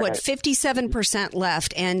got to get 57%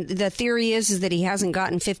 left, and the theory is that he hasn't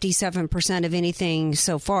gotten 57% of anything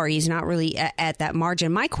so far. He's not really at that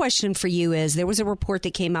margin. My question for you is, there was a report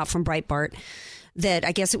that came out from Breitbart that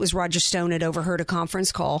I guess it was Roger Stone had overheard a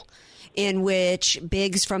conference call in which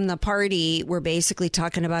bigs from the party were basically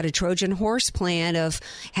talking about a Trojan horse plan of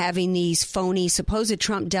having these phony supposed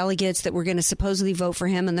Trump delegates that were going to supposedly vote for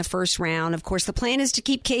him in the first round. Of course, the plan is to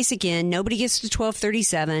keep Kasich in. Nobody gets to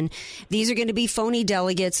 1237. These are going to be phony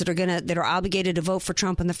delegates that are obligated to vote for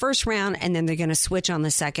Trump in the first round, and then they're going to switch on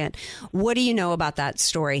the second. What do you know about that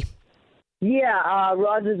story? Yeah,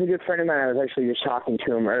 Roger's a good friend of mine. I was actually just talking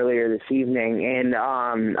to him earlier this evening, and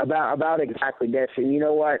about exactly this. And you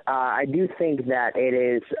know what? I do think that it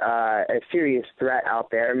is a serious threat out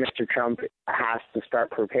there. Mr. Trump has to start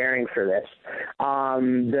preparing for this.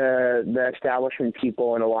 The establishment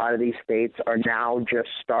people in a lot of these states are now just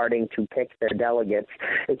starting to pick their delegates.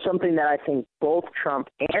 It's something that I think both Trump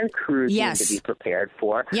and Cruz need to be prepared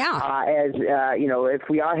for. Yeah. If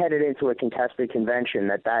we are headed into a contested convention,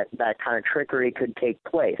 that kind of trickery could take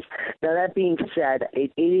place. Now, that being said,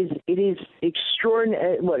 it is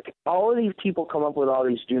extraordinary. Look, all of these people come up with all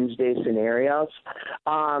these doomsday scenarios.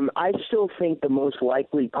 I still think the most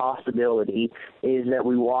likely possibility is that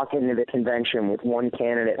we walk into the convention with one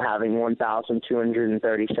candidate having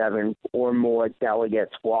 1,237 or more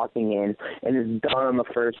delegates walking in, and it's done on the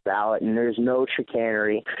first ballot, and there's no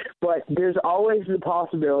chicanery. But there's always the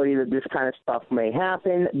possibility that this kind of stuff may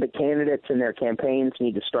happen. The candidates and their campaigns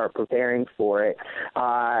need to start preparing for it.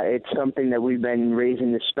 It's something that we've been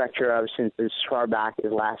raising the specter of since as far back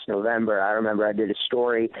as last November. I remember I did a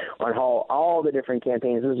story on how all the different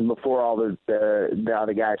campaigns. This is before all the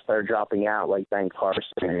other guys started dropping out, like Ben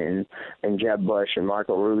Carson and Jeb Bush and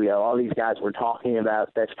Marco Rubio. All these guys were talking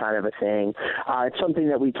about this kind of a thing. It's something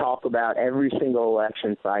that we talk about every single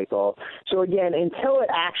election cycle. So again, until it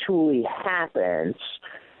actually happens,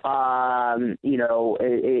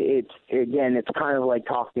 it's kind of like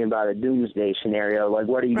talking about a doomsday scenario. Like,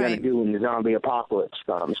 what are you going to do when the zombie apocalypse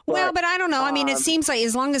comes? But I don't know. I mean, it seems like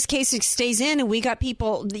as long as Kasich stays in and we got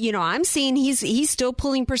people, I'm seeing he's still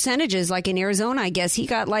pulling percentages. Like in Arizona, I guess he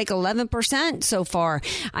got like 11% so far.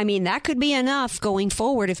 I mean, that could be enough going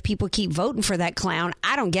forward if people keep voting for that clown.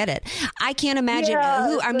 I don't get it. I can't imagine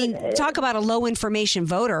talk about a low information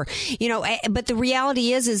voter, but the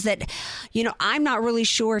reality is that, I'm not really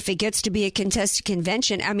sure if it gets to be a contested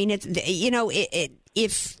convention. I mean, if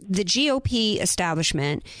the GOP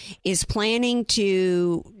establishment is planning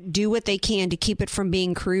to do what they can to keep it from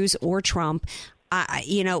being Cruz or Trump,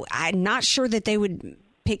 I'm not sure that they would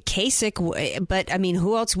pick Kasich, but I mean,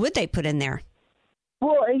 who else would they put in there?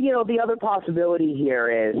 Well, the other possibility here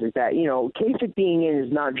is that, Kasich being in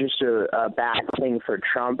is not just a bad thing for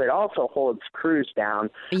Trump. It also holds Cruz down.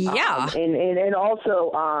 Yeah. And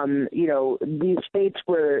also, these states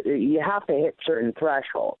where you have to hit certain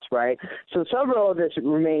thresholds, right? So several of the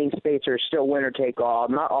remaining states are still winner take all.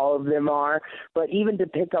 Not all of them are. But even to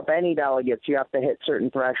pick up any delegates, you have to hit certain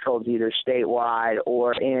thresholds, either statewide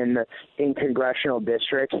or in congressional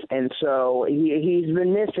districts. And so he's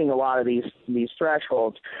been missing a lot of these thresholds.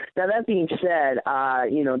 Now, that being said,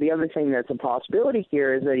 the other thing that's a possibility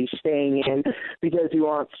here is that he's staying in because he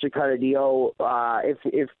wants to cut a deal.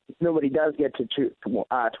 If nobody does get to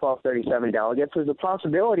 1,237 delegates, there's a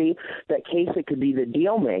possibility that Kasich could be the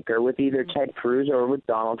deal maker with either Ted Cruz or with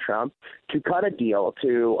Donald Trump to cut a deal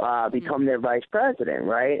to become their vice president,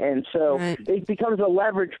 right? And so it becomes a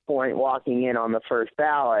leverage point walking in on the first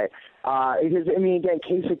ballot. Because, again,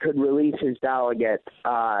 Kasich could release his delegates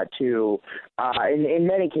in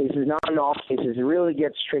many cases, not in all cases. It really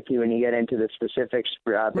gets tricky when you get into the specifics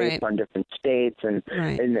based on different states and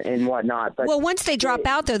whatnot. But once they drop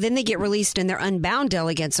out, though, then they get released and they're unbound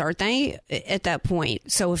delegates, aren't they, at that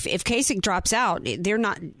point? So if Kasich drops out, they're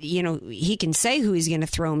not, he can say who he's going to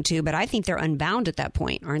throw them to, but I think they're unbound at that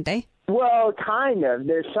point, aren't they? Well, kind of.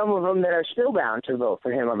 There's some of them that are still bound to vote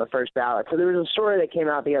for him on the first ballot. So there was a story that came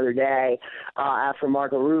out the other day after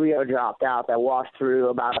Marco Rubio dropped out that walked through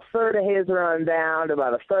about a third of his are unbound,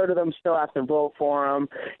 about a third of them still have to vote for him,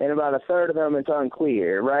 and about a third of them it's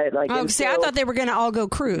unclear, right? I thought they were going to all go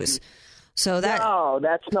Cruz. So no,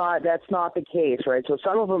 that's not the case, right? So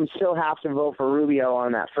some of them still have to vote for Rubio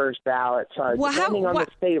on that first ballot. So depending on the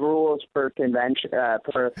state rules per convention,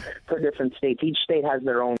 per different states, each state has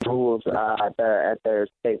their own rules at their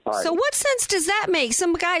state party. So what sense does that make?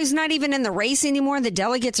 Some guy who's not even in the race anymore, the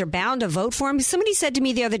delegates are bound to vote for him. Somebody said to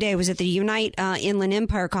me the other day, I was at the Unite Inland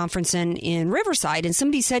Empire Conference in Riverside, and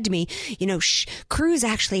somebody said to me, Cruz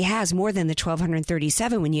actually has more than the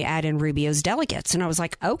 1,237 when you add in Rubio's delegates. And I was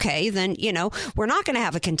like, okay, then, we're not going to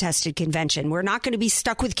have a contested convention. We're not going to be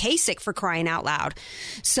stuck with Kasich, for crying out loud.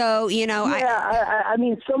 So, I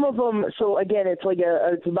mean, some of them, so again, it's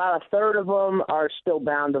it's about a third of them are still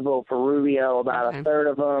bound to vote for Rubio. About a third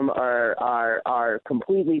of them are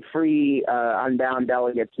completely free, unbound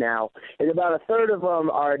delegates now. And about a third of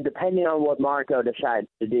them are depending on what Marco decides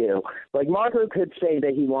to do. Like, Marco could say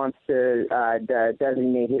that he wants to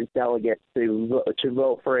designate his delegates to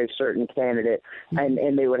vote for a certain candidate,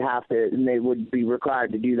 and they would have to, and they would be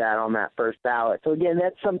required to do that on that first ballot. So again,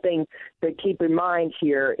 that's something to keep in mind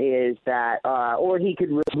here, is that, or he could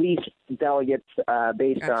release delegates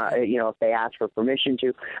based on, if they ask for permission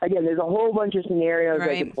to. Again, there's a whole bunch of scenarios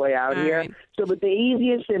that can play out here. Right. So, but the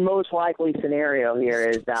easiest and most likely scenario here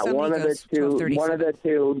is that one of the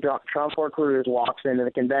two, Trump or Cruz, walks into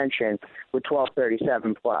the convention with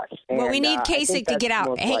 1,237 plus. Well, we need Kasich to get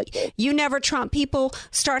out. Hey, you never Trump people,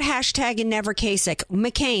 start hashtagging never Kasich.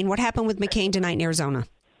 McCain, what happened with McCain tonight in Arizona?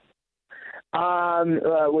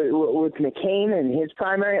 With McCain and his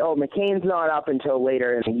primary, McCain's not up until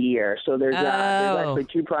later in the year. So there's actually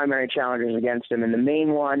two primary challengers against him, and the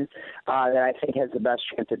main one that I think has the best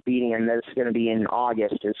chance of beating him, that's going to be in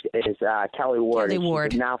August, is Kelly Ward.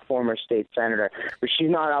 She's now former state senator, but she's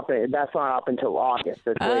not up. That's not up until August.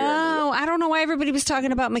 I don't know why everybody was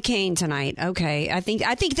talking about McCain tonight. Okay, I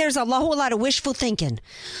think there's a whole lot of wishful thinking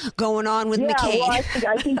going on with McCain. Well,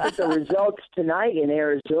 I think that the results tonight in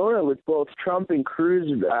Arizona with both Trump and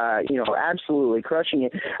Cruz, absolutely crushing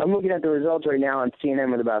it. I'm looking at the results right now on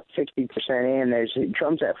CNN with about 60% in. There's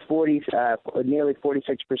Trump's at nearly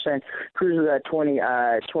 46%. Cruz is at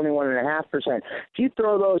 21.5%. If you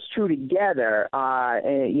throw those two together, that's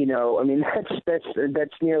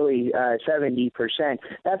nearly 70%.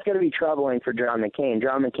 That's going to be troubling for John McCain.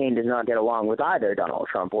 John McCain does not get along with either Donald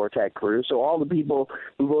Trump or Ted Cruz. So all the people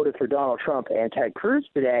who voted for Donald Trump and Ted Cruz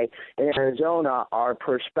today in Arizona are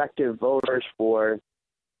prospective voters for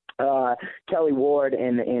Kelly Ward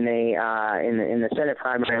in the Senate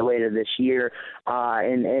primary later this year,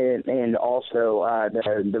 and also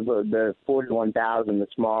the 41,000, the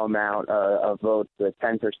small amount of votes, the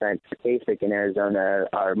 10% for Kasich in Arizona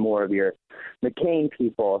are more of your McCain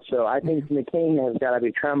people. So I think McCain has got to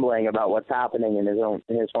be trembling about what's happening in his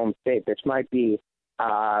home state. This might be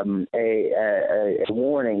a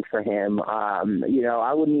warning for him.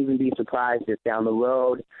 I wouldn't even be surprised if down the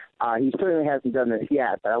road, he certainly hasn't done this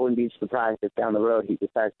yet, but I wouldn't be surprised if down the road he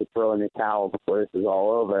decides to throw in the towel before this is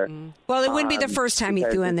all over. Well, it wouldn't be the first time he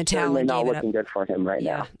threw in the towel. It's not looking good for him right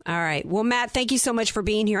now. All right. Well, Matt, thank you so much for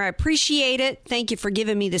being here. I appreciate it. Thank you for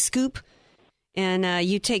giving me the scoop. And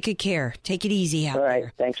you take good care. Take it easy out there. All right.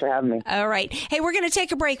 Thanks for having me. All right. Hey, we're going to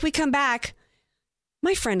take a break. We come back.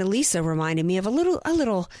 My friend Elisa reminded me of a little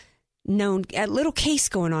case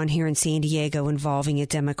going on here in San Diego involving a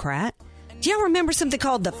Democrat. Do y'all remember something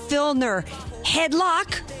called the Filner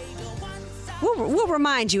headlock? We'll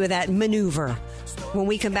remind you of that maneuver when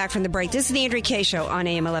we come back from the break. This is the Andrea Kaye Show on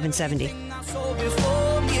AM 1170.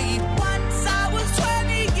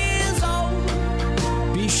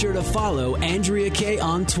 Be sure to follow Andrea Kaye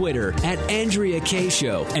on Twitter at Andrea Kaye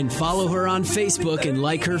Show and follow her on Facebook and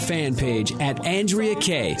like her fan page at Andrea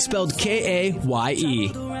Kaye, spelled Kaye.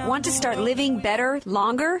 Want to start living better,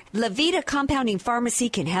 longer? Levita Compounding Pharmacy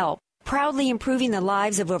can help. Proudly improving the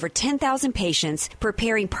lives of over 10,000 patients,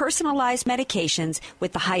 preparing personalized medications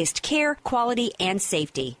with the highest care, quality, and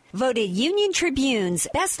safety. Voted Union Tribune's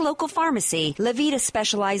best local pharmacy, Levita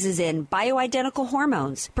specializes in bioidentical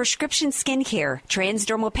hormones, prescription skincare,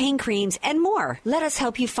 transdermal pain creams, and more. Let us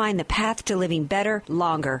help you find the path to living better,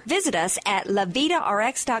 longer. Visit us at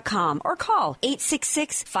LevitaRx.com or call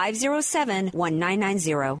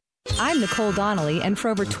 866-507-1990. I'm Nicole Donnelly, and for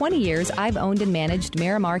over 20 years, I've owned and managed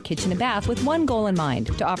Miramar Kitchen and Bath with one goal in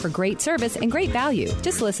mind, to offer great service and great value.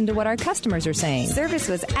 Just listen to what our customers are saying. Service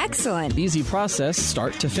was excellent. Easy process,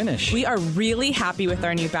 start to finish. We are really happy with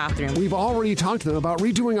our new bathroom. We've already talked to them about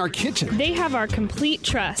redoing our kitchen. They have our complete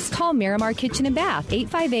trust. Call Miramar Kitchen and Bath,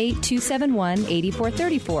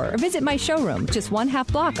 858-271-8434, or visit my showroom, just one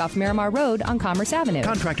half block off Miramar Road on Commerce Avenue.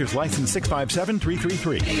 Contractors license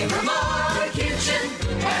 657-333. Miramar Kitchen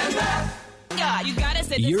and Bath.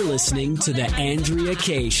 You're listening to the Andrea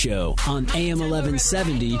Kaye Show on AM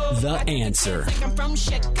 1170, The Answer.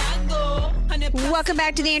 Welcome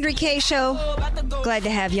back to the Andrea Kaye Show. Glad to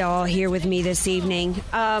have y'all here with me this evening.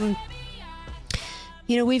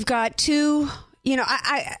 We've got two,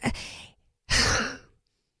 I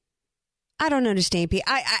don't understand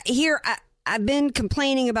people. I've been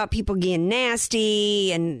complaining about people getting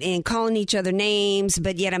nasty and calling each other names,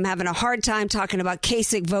 but yet I'm having a hard time talking about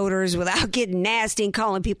Kasich voters without getting nasty and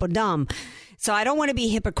calling people dumb. So I don't want to be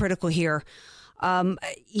hypocritical here. I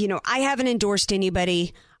haven't endorsed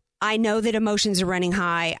anybody. I know that emotions are running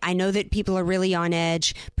high. I know that people are really on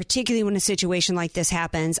edge, particularly when a situation like this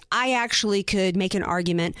happens. I actually could make an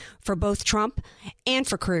argument for both Trump and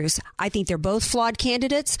for Cruz. I think they're both flawed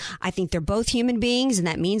candidates. I think they're both human beings, and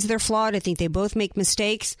that means they're flawed. I think they both make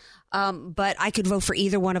mistakes. But I could vote for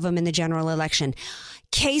either one of them in the general election.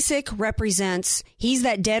 Kasich represents, he's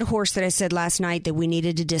that dead horse that I said last night that we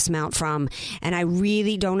needed to dismount from. And I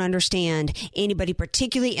really don't understand anybody,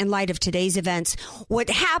 particularly in light of today's events. What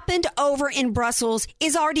happened over in Brussels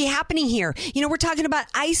is already happening here. We're talking about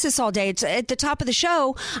ISIS all day. It's at the top of the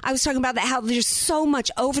show. I was talking about how there's so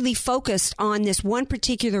much overly focused on this one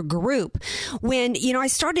particular group. When, I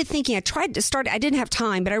started thinking, I didn't have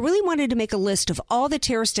time, but I really wanted to make a list of all the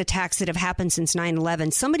terrorist attacks that have happened since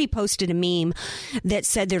 9/11. Somebody posted a meme that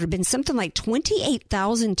said there have been something like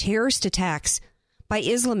 28,000 terrorist attacks by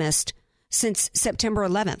Islamists since September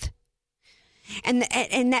 11th. And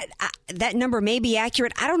that number may be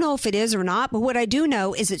accurate. I don't know if it is or not, but what I do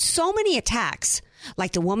know is that so many attacks,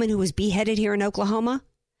 like the woman who was beheaded here in Oklahoma,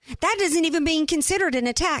 that isn't even being considered an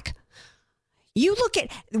attack. You look at,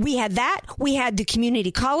 we had the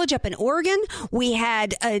community college up in Oregon. We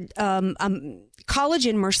had a college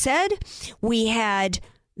in Merced. We had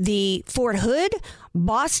the Fort Hood,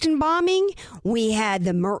 Boston bombing. We had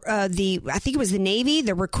I think it was the Navy,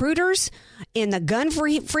 the recruiters in the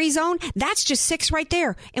gun-free zone. That's just 6 right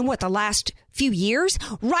there in the last few years,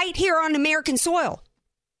 right here on American soil.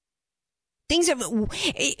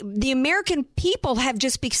 The American people have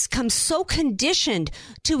just become so conditioned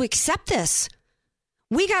to accept this.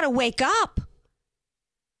 We got to wake up.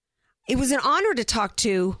 It was an honor to talk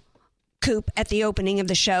to Coop at the opening of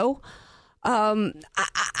the show. I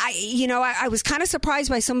was kind of surprised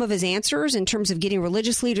by some of his answers in terms of getting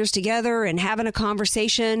religious leaders together and having a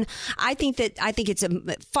conversation. I think it's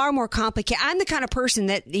a far more complicated. I'm the kind of person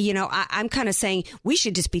that, I'm kind of saying we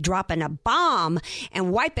should just be dropping a bomb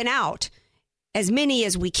and wiping out as many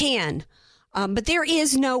as we can. But there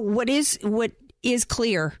is what is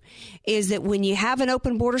clear is that when you have an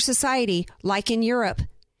open border society like in Europe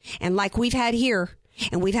and like we've had here,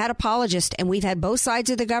 and we've had apologists and we've had both sides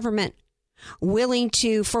of the government willing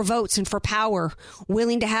for votes and for power,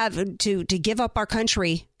 willing to give up our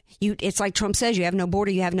country. It's like Trump says, you have no border,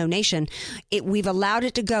 you have no nation. We've allowed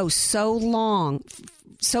it to go so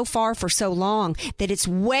far for so long that it's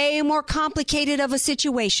way more complicated of a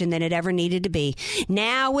situation than it ever needed to be.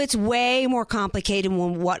 Now it's way more complicated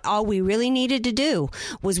when all we really needed to do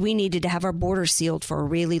was we needed to have our borders sealed for a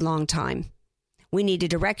really long time. We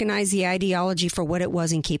needed to recognize the ideology for what it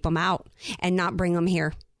was and keep them out and not bring them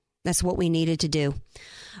here. That's what we needed to do.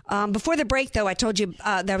 Before the break, though, I told you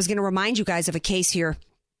that I was going to remind you guys of a case here.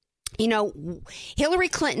 Hillary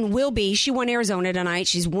Clinton she won Arizona tonight.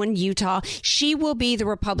 She's won Utah. She will be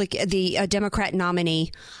the Democrat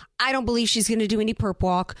nominee. I don't believe she's going to do any perp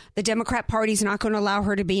walk. The Democrat Party's not going to allow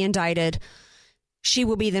her to be indicted. She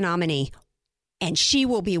will be the nominee. And she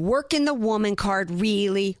will be working the woman card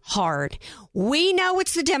really hard. We know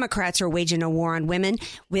it's the Democrats who are waging a war on women.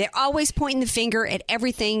 They're always pointing the finger at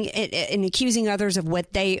everything and accusing others of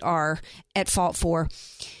what they are at fault for.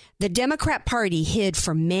 The Democrat Party hid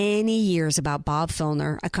for many years about Bob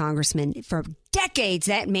Filner, a congressman. For decades,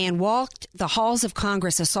 that man walked the halls of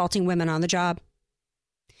Congress assaulting women on the job.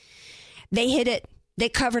 They hid it. They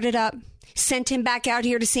covered it up. Sent him back out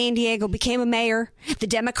here to San Diego, became a mayor. The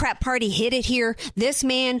Democrat Party hid it here. This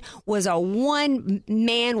man was a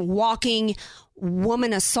one-man walking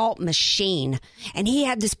woman assault machine. And he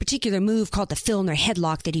had this particular move called the Filner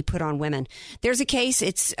headlock that he put on women. There's a case.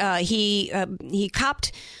 It's he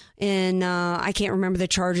copped and I can't remember the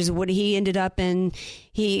charges. What he ended up in,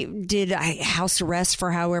 he did a house arrest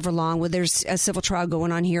for however long. Well, there's a civil trial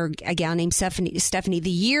going on here. A gal named Stephanie. The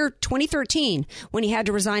year 2013, when he had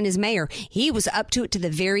to resign as mayor, he was up to it to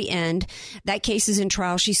the very end. That case is in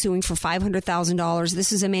trial. She's suing for $500,000.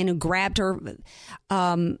 This is a man who grabbed her,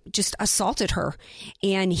 just assaulted her,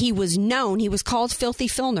 and he was called Filthy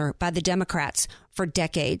Filner by the Democrats. For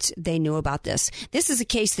decades, they knew about this. This is a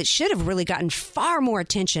case that should have really gotten far more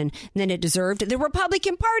attention than it deserved. The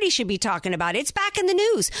Republican Party should be talking about it. It's back in the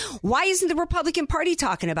news. Why isn't the Republican Party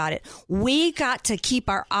talking about it? We got to keep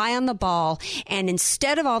our eye on the ball. And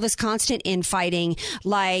instead of all this constant infighting,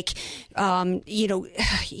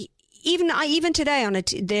 even today, on a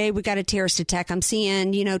day we got a terrorist attack, I'm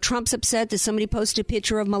seeing, Trump's upset that somebody posted a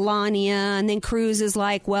picture of Melania, and then Cruz is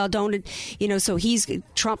like, well, don't, so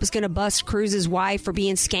Trump is going to bust Cruz's wife for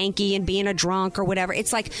being skanky and being a drunk or whatever.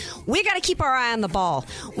 It's like, we got to keep our eye on the ball.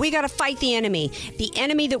 We got to fight the enemy. The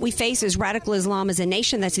enemy that we face is radical Islam as a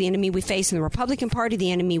nation. That's the enemy we face in the Republican Party.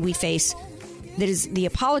 The enemy we face that is the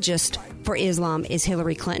apologist for Islam is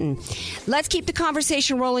Hillary Clinton. Let's keep the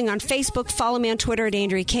conversation rolling on Facebook. Follow me on Twitter at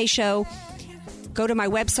Andrea Kaye Show. Go to my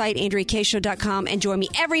website, AndreaKayeShow.com, and join me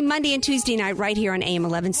every Monday and Tuesday night right here on AM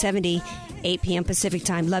 1170, 8 p.m. Pacific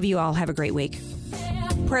time. Love you all. Have a great week.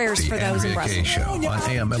 Prayers for those in Brussels. The Andrea Kaye Show on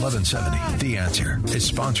AM 1170. The Answer is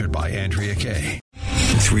sponsored by Andrea Kaye.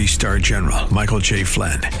 3-star General Michael J.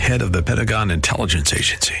 Flynn, head of the Pentagon Intelligence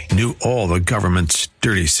Agency, knew all the government's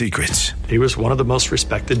dirty secrets. He was one of the most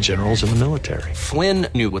respected generals in the military. Flynn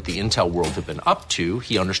knew what the intel world had been up to.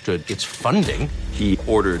 He understood its funding. He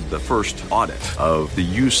ordered the first audit of the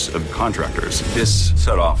use of contractors. This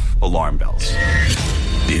set off alarm bells.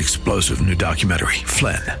 The explosive new documentary,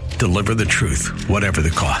 Flynn, Deliver the Truth, Whatever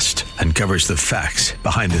the Cost, uncovers the facts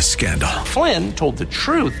behind this scandal. Flynn told the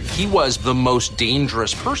truth. He was the most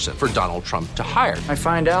dangerous person for Donald Trump to hire. I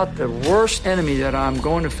find out the worst enemy that I'm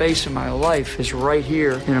going to face in my life is right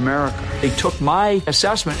here in America. They took my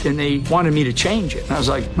assessment and they wanted me to change it. And I was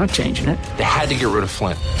like, I'm not changing it. They had to get rid of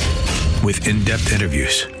Flynn. With in-depth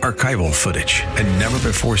interviews, archival footage, and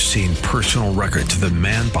never-before-seen personal records of the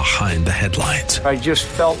man behind the headlines. I just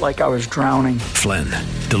felt like I was drowning. Flynn,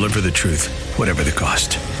 Deliver the Truth, Whatever the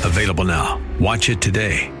Cost. Available now. Watch it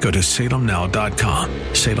today. Go to salemnow.com.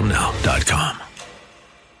 salemnow.com.